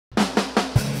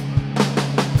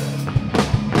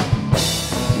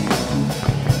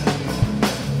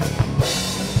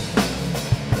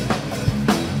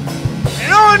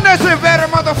live better,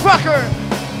 motherfucker.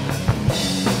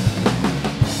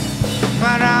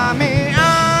 Marami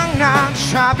ang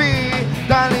nagsabi,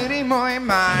 daliri mo'y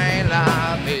may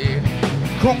labi.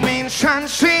 Kung minsan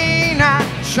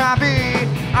sinasabi,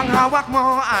 ang hawak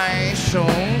mo ay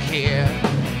sungkit.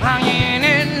 Ang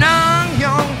init ng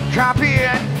iyong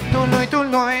kapit,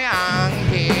 tuloy-tuloy ang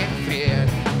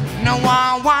higpit.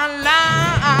 Nawawala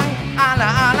ang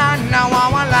alaala,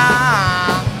 nawawala.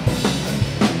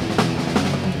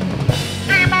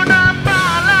 Di mo na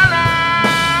maalala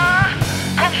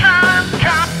kung saan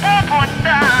ka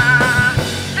pupunta.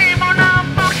 Di mo na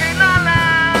makilala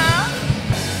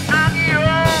ang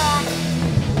iyong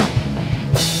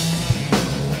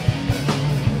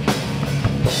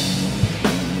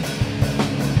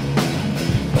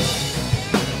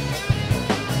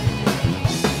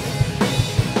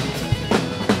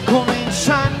kung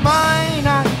minsan may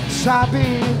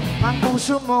nagsabi, ang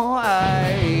puso mo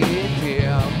ay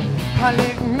itim.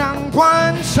 Halik ng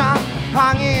buwan sa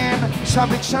hangin,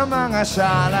 sabik sa mga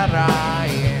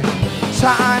salarain.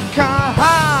 Saan ka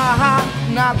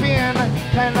hahanapin?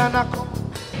 Kailan ako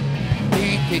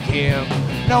titikim?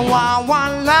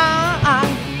 Nawawala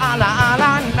ang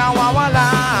alaala, nawawala.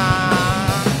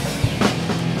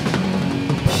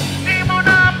 Di mo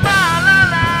na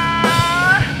maalala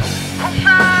kung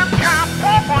saan ka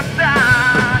pupunta.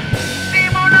 Di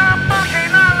mo na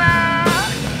makilala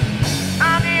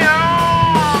ang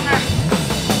iyong.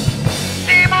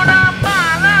 Di mo na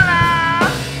maalala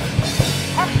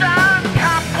kung saan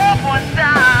ka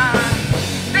pupunta.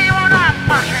 Di mo na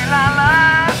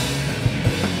makilala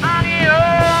ang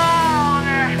iyong.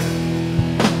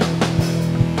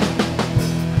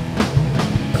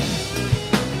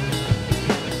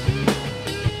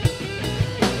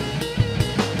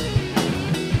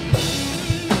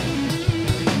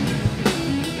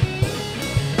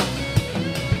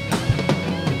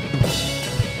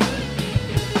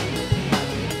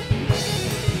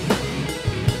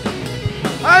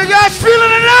 Are you guys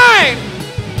feeling it tonight?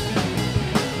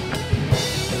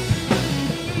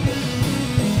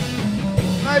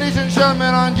 Ladies and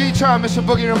gentlemen, on guitar, Mr.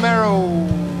 Boogie Romero.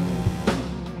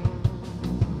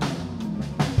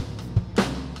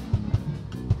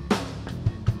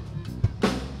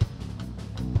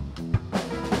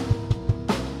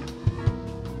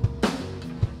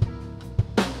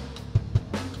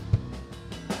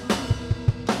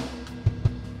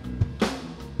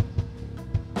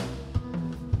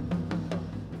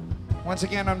 Once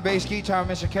again on bass guitar,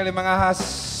 Mr. Kelly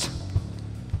Mangahas.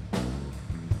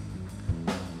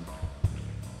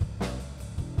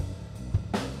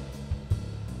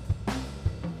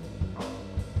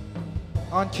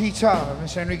 On guitar,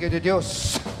 Mr. Enrique de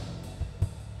Dios.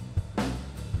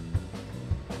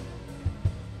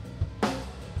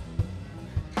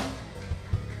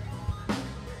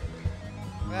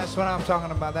 That's what I'm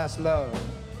talking about, that's love.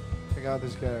 Check out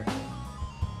this guy.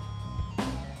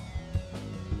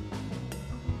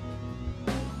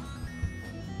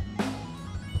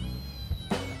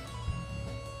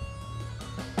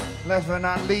 Last but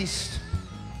not least,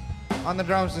 on the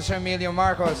drums, Mr. Emilio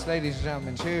Marcos, ladies and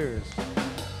gentlemen, cheers.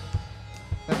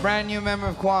 The brand new member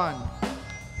of Kwan.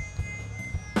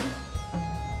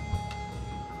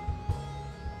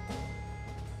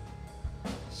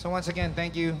 So once again,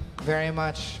 thank you very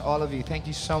much, all of you. Thank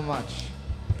you so much.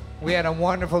 We had a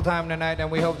wonderful time tonight,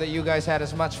 and we hope that you guys had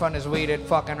as much fun as we did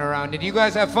fucking around. Did you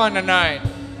guys have fun tonight?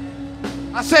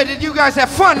 I said, did you guys have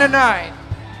fun tonight?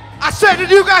 I said,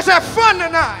 did you guys have fun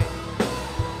tonight?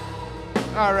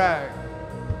 All right.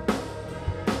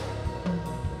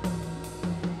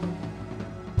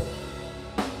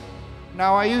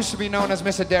 Now, I used to be known as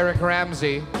Mr. Derek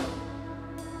Ramsey.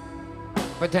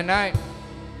 But tonight,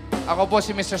 ako po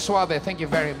si Mr. Suave. Thank you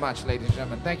very much, ladies and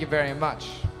gentlemen. Thank you very much.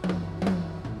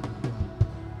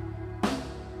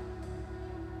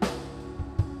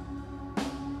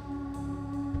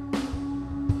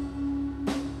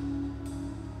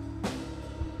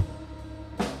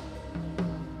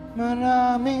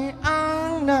 Marami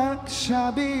ang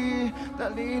nagsabi,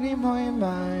 daliri mo'y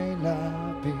may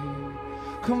labi.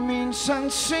 Kung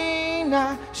minsan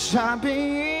sinasabi,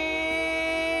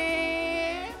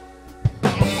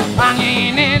 ang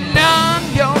init ng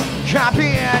iyong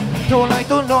kapit,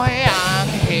 tuloy-tuloy ang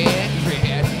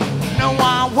higpit.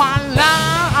 Nawawala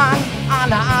ang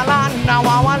alaala,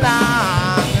 nawawala.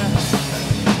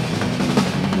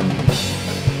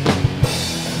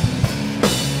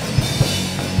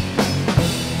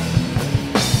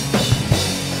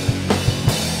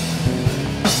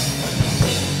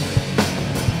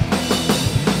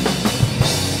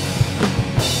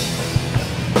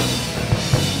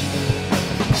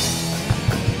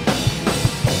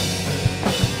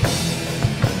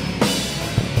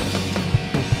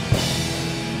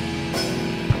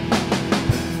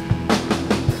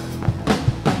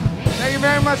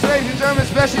 much, ladies and gentlemen,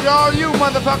 especially to all you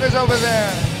motherfuckers over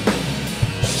there.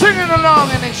 Singing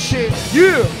along in this shit.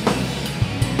 Yeah.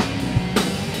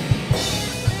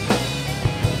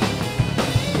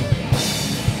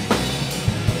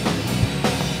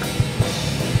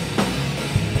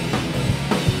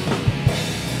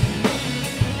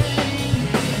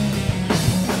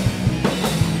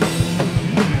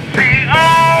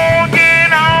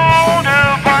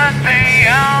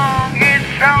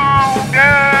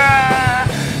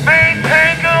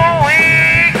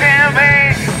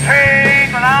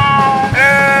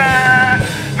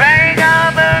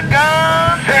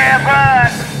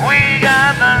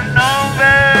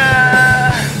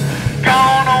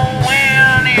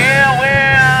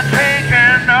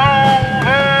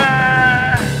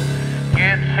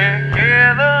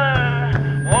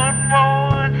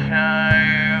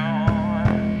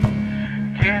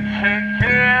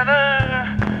 Together